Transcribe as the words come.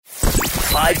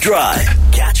5 Drive.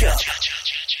 Catch up.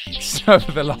 So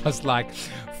for the last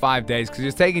 5 days, because he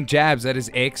was taking jabs at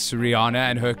his ex Rihanna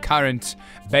and her current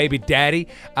baby daddy,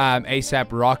 ASAP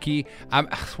Rocky.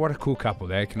 What a cool couple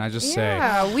there, can I just say?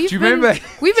 Yeah, Do you remember?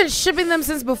 We've been shipping them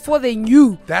since before they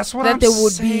knew That's what that I'm they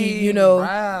would saying, be,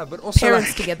 but also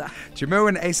parents together. Do you remember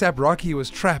when ASAP Rocky was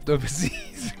trapped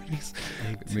overseas?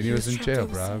 When he was in jail,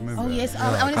 bro. I remember. Oh, yes. Yeah,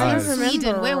 I was guys. in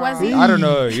Sweden. Where was he? I don't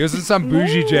know. He was in some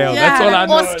bougie jail. Yeah, That's all I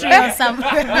know. Austria or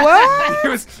somewhere.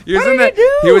 What? He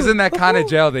was in that kind of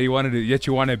jail that you want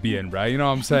to be in, bro. You know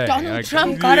what I'm saying? Donald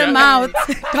Trump got him out.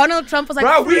 Donald Trump was like,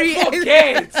 Bro, free.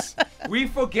 we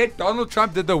forget Donald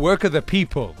Trump did the work of the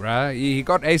people, bro. He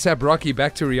got ASAP Rocky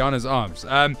back to Rihanna's arms.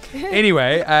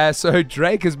 Anyway, so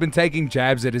Drake has been taking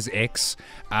jabs at his ex,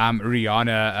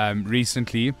 Rihanna,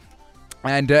 recently.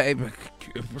 And it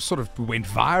sort of went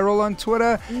viral on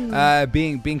Twitter,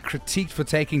 being critiqued for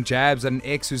taking jabs at an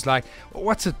ex who's like,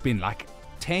 what's it been,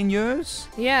 10 years?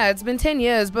 Yeah, it's been 10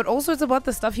 years, but also it's about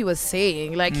the stuff he was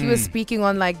saying. He was speaking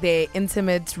on their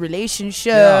intimate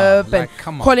relationship and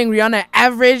calling Rihanna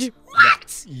average.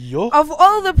 What? Yo. Of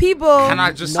all the people Can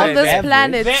I just on say this that?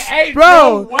 planet, There ain't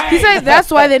bro, no way. he said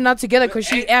that's why they're not together, because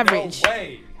she's average. No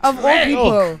way. Of all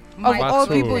people, That's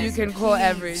people cool. you can call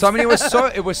average. So I mean, it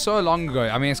was so long ago.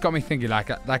 I mean, it's got me thinking.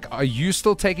 Are you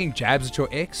still taking jabs at your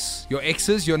ex, your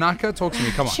exes, your naka? Talk to me.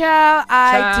 Come on. Child,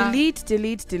 I Child. delete. There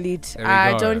we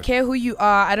I go. don't care who you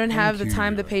are. I don't have the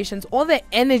time, the patience, or the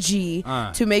energy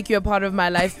to make you a part of my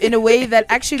life in a way that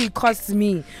actually costs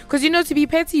me. Because to be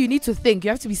petty, you need to think. You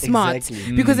have to be smart.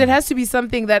 Exactly. Because it has to be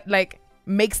something that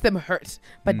makes them hurt,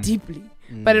 but deeply.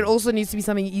 But it also needs to be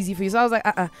something easy for you. So I was like,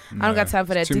 I don't got time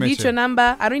for that. Too Delete much. your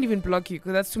number. I don't even block you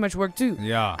because that's too much work too.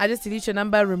 Yeah. I just delete your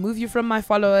number, remove you from my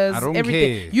followers, I don't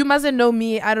everything. care. You mustn't know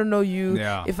me. I don't know you.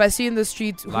 Yeah. If I see you in the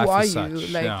street, Life who are is you?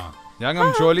 such. Yeah.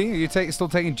 Young Jolly, are you still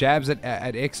taking jabs at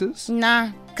exes? Nah,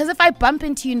 because if I bump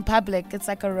into you in public, it's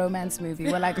like a romance movie.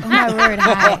 We're like, oh my word,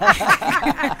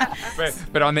 hi.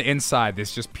 But on the inside,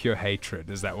 there's just pure hatred.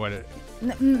 Is that what it?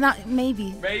 Not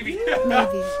maybe. Maybe.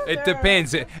 Maybe. It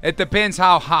depends. It depends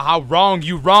how wrong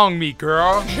you wrong me,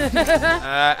 girl.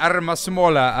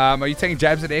 Aramasamola, are you taking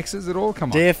jabs at exes at all?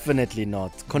 Come on. Definitely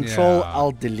not. Control, Yeah.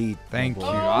 I'll delete. Thank you.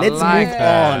 Let's I like move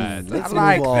that. on. Let's I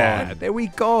like move on. that. There we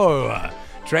go.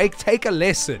 Drake, take a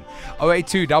lesson.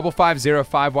 082 550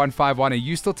 5151. Are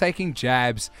you still taking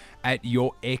jabs at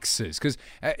your exes? Because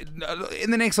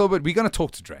in the next little bit, we're going to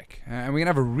talk to Drake. And we're going to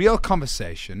have a real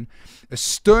conversation, a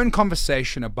stern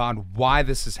conversation about why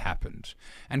this has happened.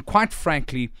 And quite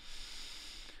frankly,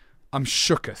 I'm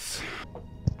shooketh.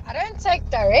 I don't take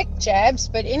direct jabs,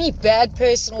 but any bad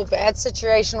person or bad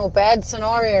situation or bad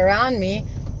scenario around me,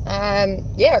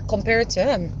 compare it to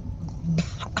him.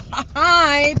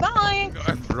 Bye.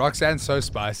 Roxanne's so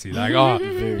spicy. Nailed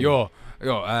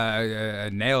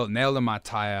in my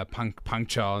tire,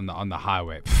 puncture on the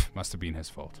highway. Must have been his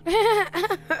fault.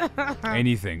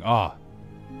 Anything.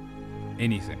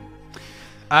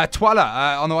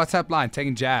 Twala on the WhatsApp line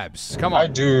taking jabs. Come on. I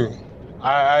do.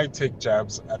 I take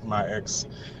jabs at my ex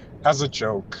as a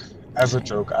joke. I still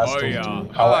do.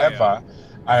 However,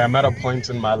 I am at a point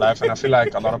in my life, and I feel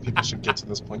like a lot of people should get to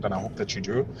this point, and I hope that you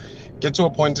do. Get to a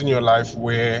point in your life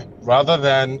where rather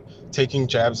than taking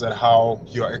jabs at how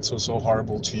your ex was so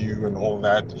horrible to you and all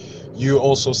that, you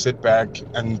also sit back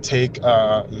and take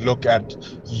a look at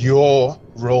your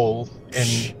role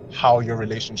in how your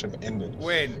relationship ended.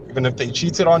 Even if they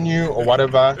cheated on you or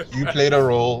whatever, you played a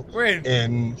role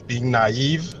in being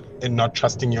naive, in not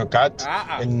trusting your gut,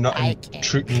 in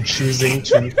choosing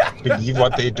to believe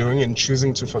what they're doing, and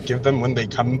choosing to forgive them when they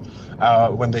come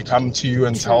to you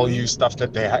and tell you stuff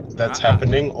that's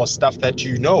happening, or stuff that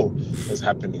you know is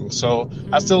happening. So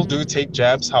I still do take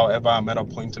jabs. However, I'm at a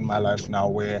point in my life now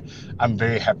where I'm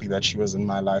very happy that she was in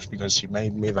my life, because she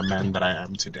made me the man that I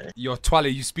am today. Yo, Twala,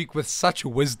 you speak with such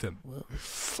wisdom.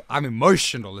 I'm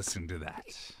emotional listening to that.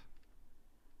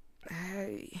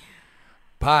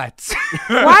 But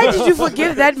why did you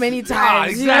forgive that many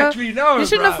times? Exactly. No, you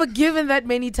shouldn't have forgiven that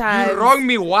many times. You wronged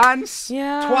me once,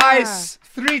 Yeah. twice,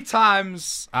 3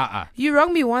 times. You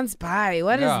wronged me once. Bye.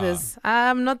 What is Yeah. this?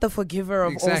 I'm not the forgiver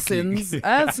of Exactly. all sins.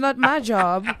 That's not my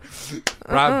job.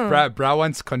 Bra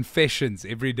wants confessions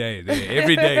every day.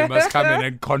 Every day you must come in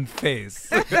and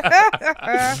confess. All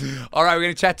right, we're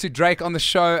going to chat to Drake on the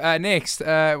show next.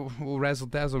 We'll razzle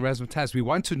dazzle, razzle taz. We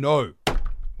want to know,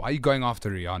 why are you going after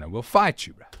Rihanna? We'll fight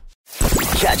you, bro.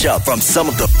 Catch up from some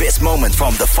of the best moments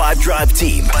from the 5 Drive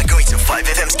team by going to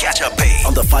 5FM's catch up page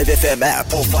on the 5FM app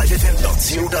or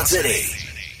 5FM.co.za.